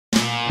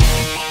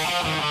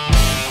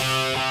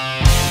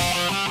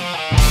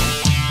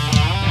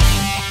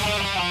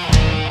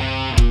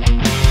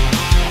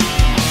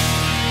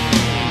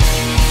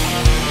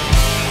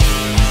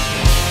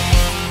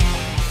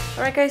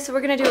Alright guys, so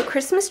we're going to do a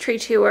Christmas tree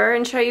tour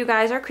and show you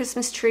guys our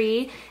Christmas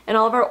tree and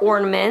all of our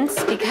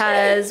ornaments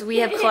because we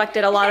have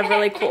collected a lot of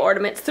really cool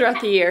ornaments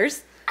throughout the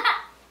years.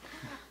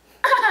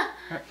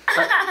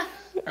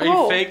 Are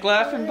you fake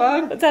laughing,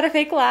 bud? Is that a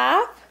fake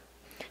laugh?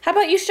 How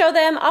about you show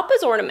them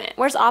Appa's ornament?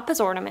 Where's Appa's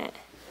ornament?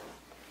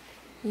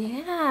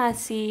 Yeah,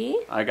 see?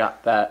 I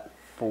got that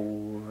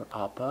for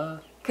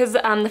Appa. Because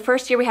the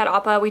first year we had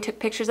Appa, we took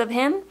pictures of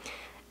him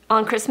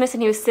on Christmas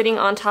and he was sitting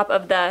on top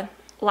of the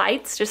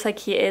lights just like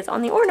he is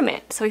on the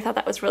ornament. So we thought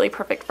that was really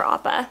perfect for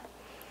Appa.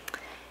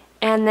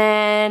 And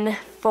then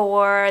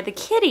for the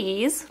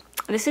kitties,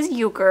 this is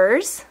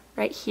Euchre's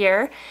right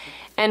here.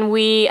 And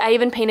I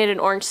even painted an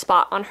orange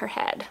spot on her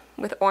head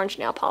with orange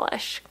nail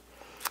polish.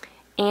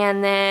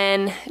 And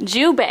then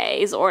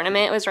Jubei's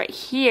ornament was right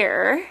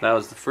here. That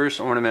was the first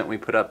ornament we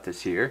put up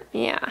this year.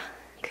 Yeah,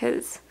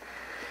 because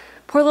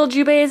poor little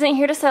Jubei isn't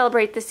here to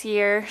celebrate this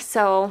year,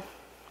 so,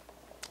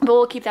 but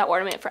we'll keep that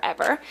ornament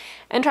forever.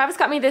 And Travis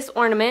got me this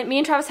ornament. Me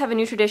and Travis have a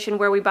new tradition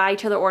where we buy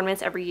each other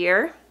ornaments every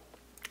year.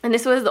 And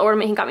this was the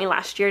ornament he got me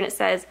last year, and it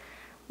says,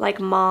 like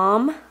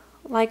mom,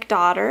 like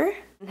daughter.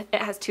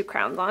 It has 2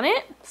 crowns on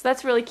it, so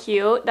that's really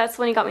cute. That's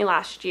when he got me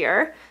last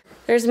year.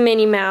 There's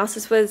Minnie Mouse.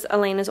 This was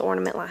Elena's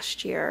ornament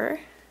last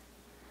year.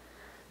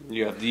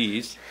 You have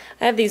these.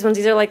 I have these ones.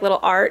 These are like little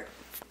art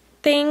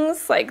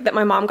things like that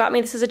my mom got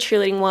me. This is a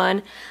cheerleading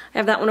one. I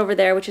have that one over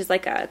there, which is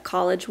like a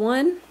college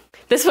one.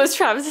 This was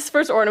Travis's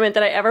first ornament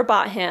that I ever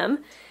bought him.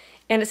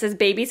 And it says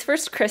baby's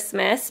first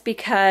Christmas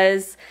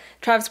because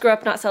Travis grew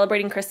up not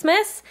celebrating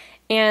Christmas.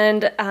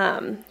 And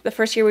the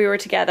first year we were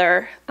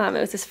together, it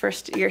was his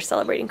first year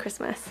celebrating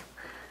Christmas.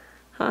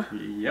 Huh?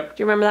 Yep.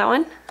 Do you remember that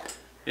one?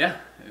 Yeah,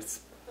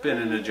 it's been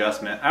an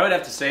adjustment. I would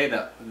have to say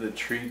that the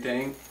tree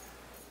thing,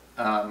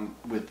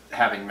 with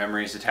having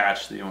memories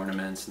attached to the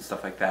ornaments and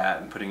stuff like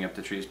that and putting up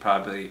the tree is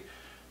probably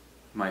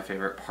my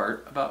favorite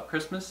part about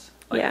Christmas.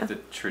 Like the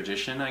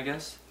tradition, I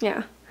guess.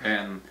 Yeah.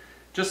 And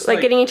just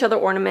like getting each other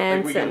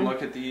ornaments. Like we can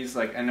look at these,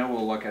 like I know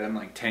we'll look at them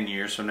like 10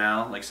 years from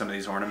now, like some of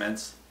these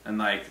ornaments. And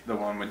like the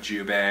one with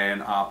Jubei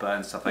and Appa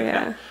and stuff like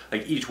that.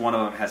 Like each one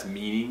of them has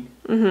meaning.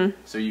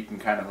 So you can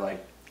kind of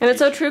like... And it's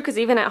so true because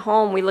even at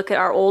home we look at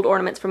our old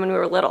ornaments from when we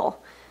were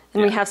little.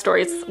 And we have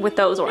stories with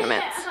those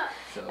ornaments.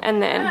 So.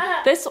 And then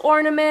this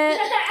ornament,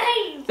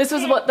 this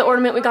was what the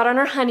ornament we got on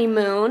our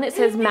honeymoon. It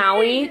says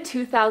Maui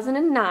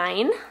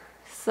 2009.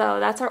 So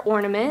that's our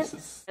ornament.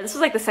 This was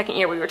like the second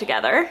year we were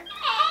together.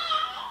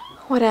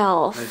 What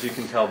else? As you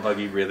can tell,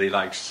 Buggy really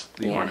likes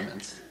the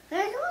ornaments.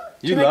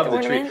 You love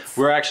the tree.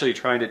 We're actually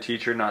trying to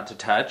teach her not to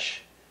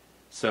touch.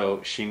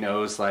 So she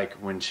knows like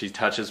when she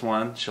touches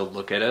one, she'll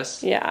look at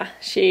us. Yeah,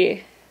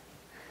 she's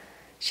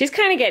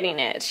kind of getting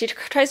it. She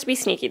tries to be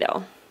sneaky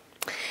though.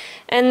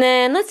 And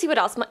then let's see what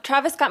else.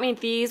 Travis got me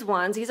these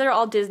ones. These are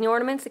all Disney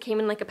ornaments that came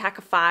in like a pack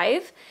of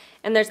 5.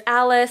 And there's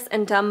Alice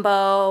and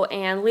Dumbo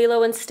and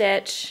Lilo and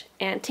Stitch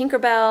and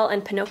Tinkerbell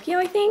and Pinocchio,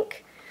 I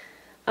think.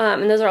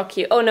 And those are all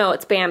cute. Oh no,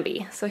 it's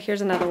Bambi. So here's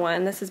another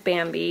one. This is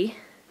Bambi.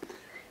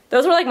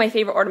 Those were like my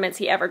favorite ornaments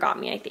he ever got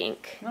me, I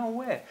think. No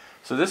way.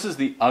 So this is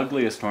the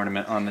ugliest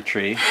ornament on the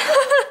tree. That's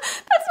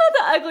not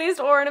the ugliest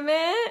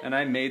ornament. And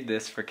I made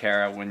this for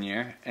Kara one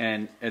year,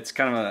 and it's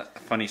kind of a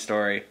funny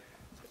story.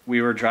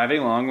 We were driving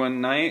along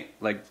one night,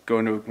 like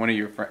going to one of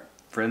your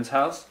friend's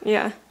house.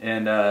 Yeah.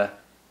 And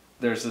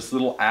there's this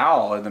little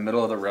owl in the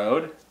middle of the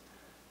road.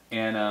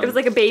 And it was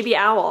like a baby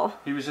owl.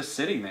 He was just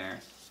sitting there.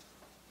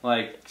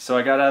 Like, so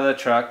I got out of the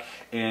truck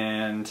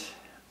and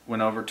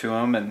went over to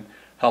him and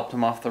helped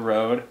him off the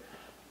road.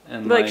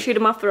 And like shoot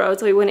him off the road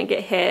so he wouldn't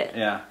get hit.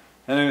 Yeah.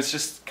 And it was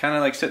just kind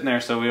of like sitting there,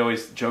 so we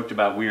always joked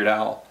about Weird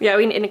Owl. Yeah,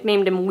 we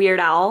nicknamed him Weird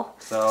Owl.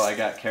 So I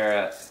got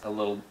Kara a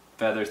little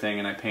feather thing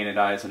and I painted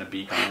eyes and a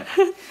beak on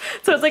it.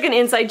 So it's like an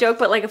inside joke,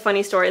 but like a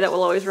funny story that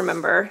we'll always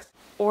remember.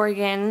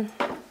 Oregon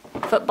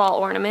football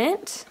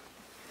ornament.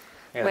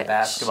 Yeah, the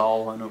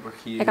basketball one over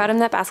here. I got him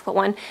that basketball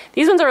one.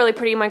 These ones are really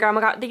pretty. My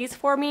grandma got these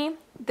for me.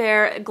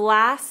 They're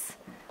glass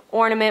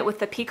ornament with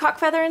the peacock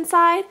feather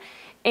inside.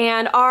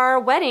 And our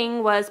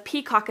wedding was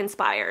peacock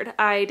inspired.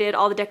 I did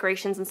all the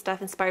decorations and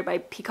stuff inspired by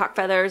peacock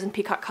feathers and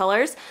peacock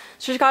colors.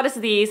 So she got us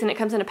these and it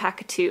comes in a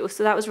pack of 2.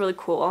 So that was really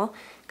cool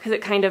because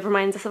it kind of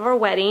reminds us of our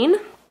wedding.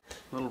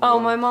 Oh,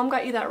 my mom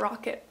got you that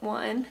rocket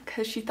one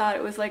because she thought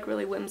it was like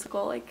really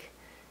whimsical, like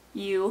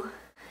you.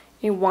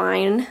 A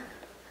wine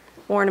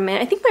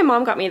ornament. I think my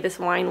mom got me this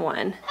wine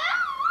one.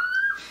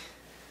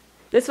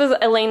 This was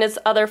Elena's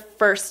other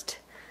first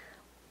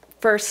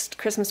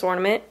Christmas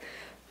ornament.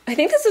 I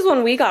think this is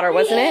one we got her,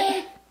 wasn't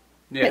it?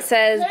 Yeah. It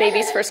says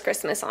baby's first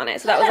Christmas on it.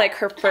 So that was like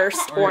her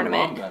first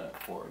ornament. Your mom got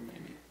it for her,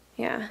 maybe.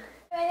 Yeah.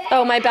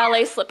 Oh, my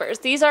ballet slippers.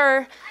 These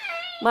are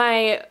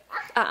my,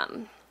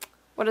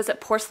 what is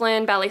it,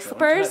 porcelain ballet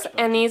slippers.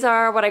 And these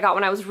are what I got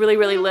when I was really,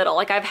 really little.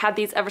 Like I've had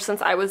these ever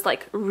since I was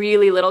like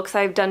really little because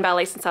I've done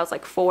ballet since I was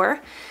like 4.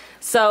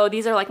 So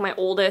these are like my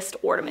oldest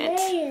ornament.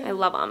 I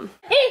love them.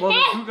 Well,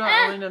 who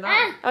got Elena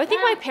that? Oh, I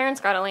think my parents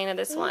got Elena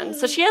this one.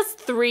 So she has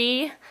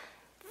 3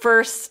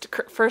 first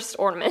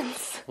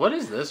ornaments. What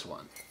is this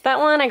one? That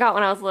one I got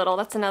when I was little.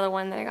 That's another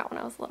one that I got when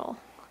I was little.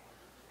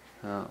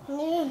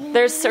 Oh.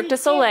 There's Cirque du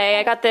Soleil.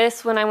 I got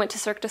this when I went to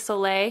Cirque du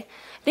Soleil. I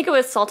think it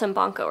was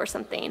Saltimbanco or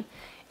something.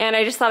 And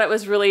I just thought it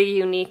was really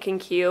unique and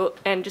cute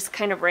and just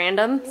kind of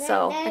random.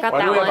 So I got Why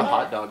that do we one. have a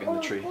hot dog in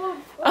the tree?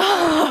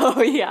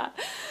 Oh, yeah.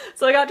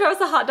 So I got Travis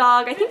a hot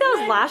dog. I think that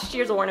was last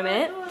year's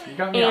ornament. You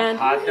got me a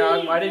hot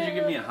dog? Why did you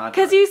give me a hot dog?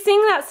 Because you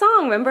sing that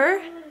song,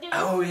 remember?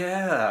 Oh,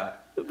 yeah.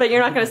 But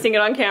you're not going to sing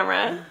it on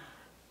camera.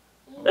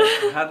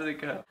 How did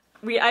it go?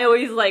 We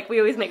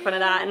always make fun of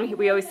that, and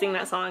we always sing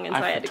that song, and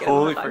so I had to get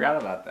totally him a hot dog.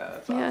 forgot about that.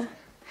 That's awesome. Yeah.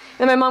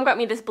 And my mom got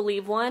me this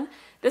Believe one.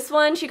 This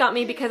one she got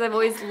me because I've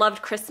always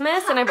loved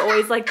Christmas, and I've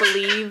always like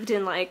believed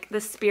in like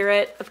the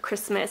spirit of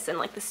Christmas and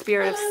like the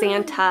spirit of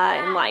Santa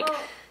and like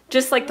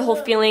just like the whole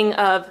feeling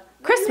of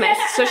Christmas.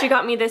 So she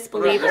got me this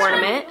Believe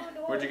ornament.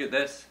 Where'd you get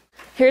this?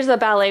 Here's a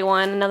ballet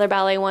one, another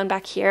ballet one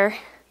back here.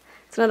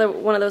 It's another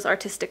one of those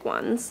artistic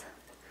ones.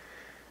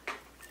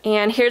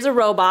 And here's a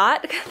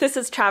robot. This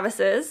is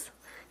Travis's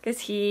because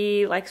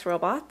he likes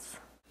robots.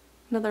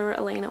 Another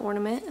Elena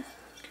ornament.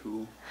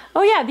 Cool.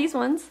 Oh yeah, these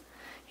ones.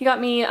 He got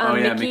me oh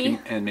yeah, Mickey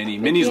and Minnie.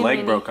 Minnie's and leg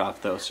Minnie. broke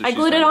off though, so I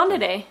glued it on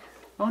today.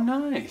 Oh,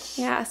 nice.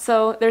 Yeah,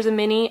 so there's a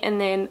Minnie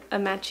and then a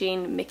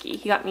matching Mickey.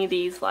 He got me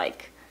these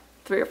like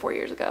 3 or 4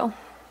 years ago.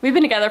 We've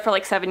been together for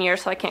like 7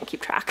 years, so I can't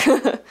keep track.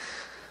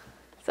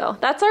 So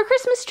that's our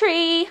Christmas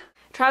tree.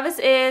 Travis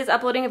is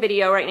uploading a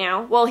video right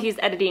now. Well, he's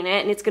editing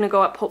it, and it's gonna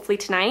go up hopefully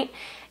tonight.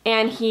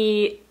 And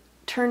he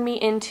turned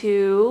me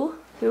into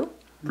who?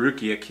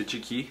 Rukia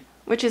Kichiki.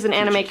 Which is an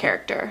anime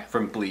character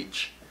from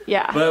Bleach.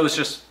 Yeah. But it was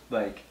just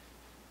like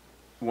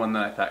one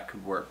that I thought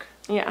could work.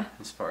 Yeah.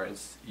 As far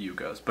as you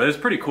goes. But it's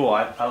pretty cool.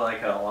 I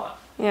like it a lot.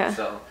 Yeah.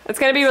 So it's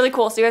gonna be really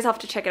cool, so you guys have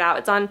to check it out.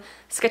 It's on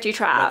Sketchy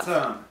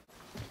Travs.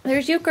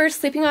 There's Euchre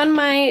sleeping on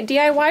my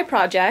DIY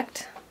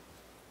project.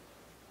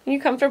 Are you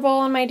comfortable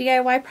on my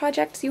DIY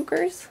projects,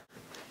 Euchres?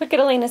 Look at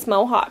Elena's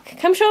mohawk.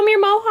 Come show me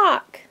your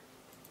mohawk.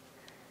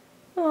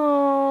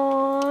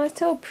 Aww,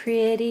 so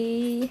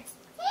pretty.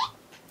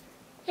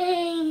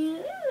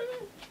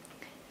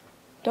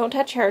 Don't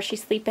touch her,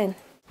 she's sleeping.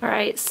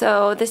 Alright,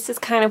 so this is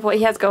kind of what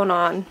he has going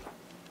on.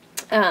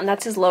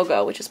 That's his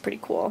logo, which is pretty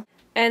cool.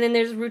 And then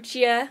there's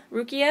Rukia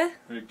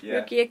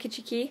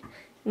Kichiki.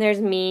 And there's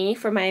me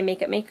for my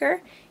makeup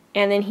maker.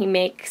 And then he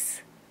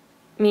makes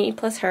me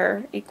plus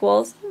her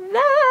equals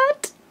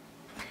that.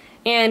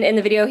 And in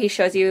the video he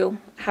shows you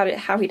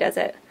how he does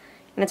it.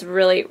 And it's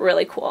really,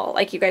 really cool.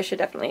 Like, you guys should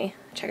definitely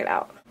check it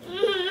out.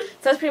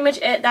 So that's pretty much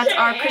it. That's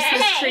our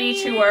Christmas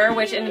tree tour,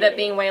 which ended up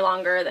being way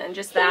longer than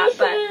just that.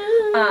 But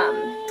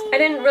I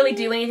didn't really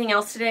do anything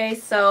else today,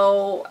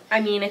 so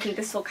I mean, I think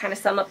this will kind of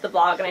sum up the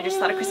vlog. And I just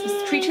thought a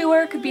Christmas tree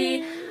tour could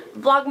be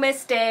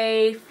Vlogmas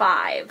Day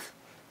 5.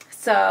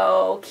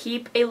 So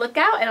keep a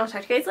lookout, and I'll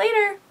talk to you guys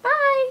later.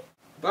 Bye.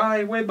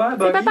 Bye. Wait, bye,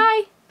 Buggy. Say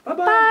bye-bye.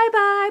 Bye-bye.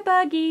 Bye-bye,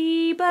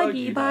 Buggy.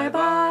 Buggy,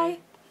 bye-bye.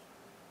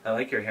 I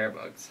like your hair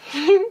bugs.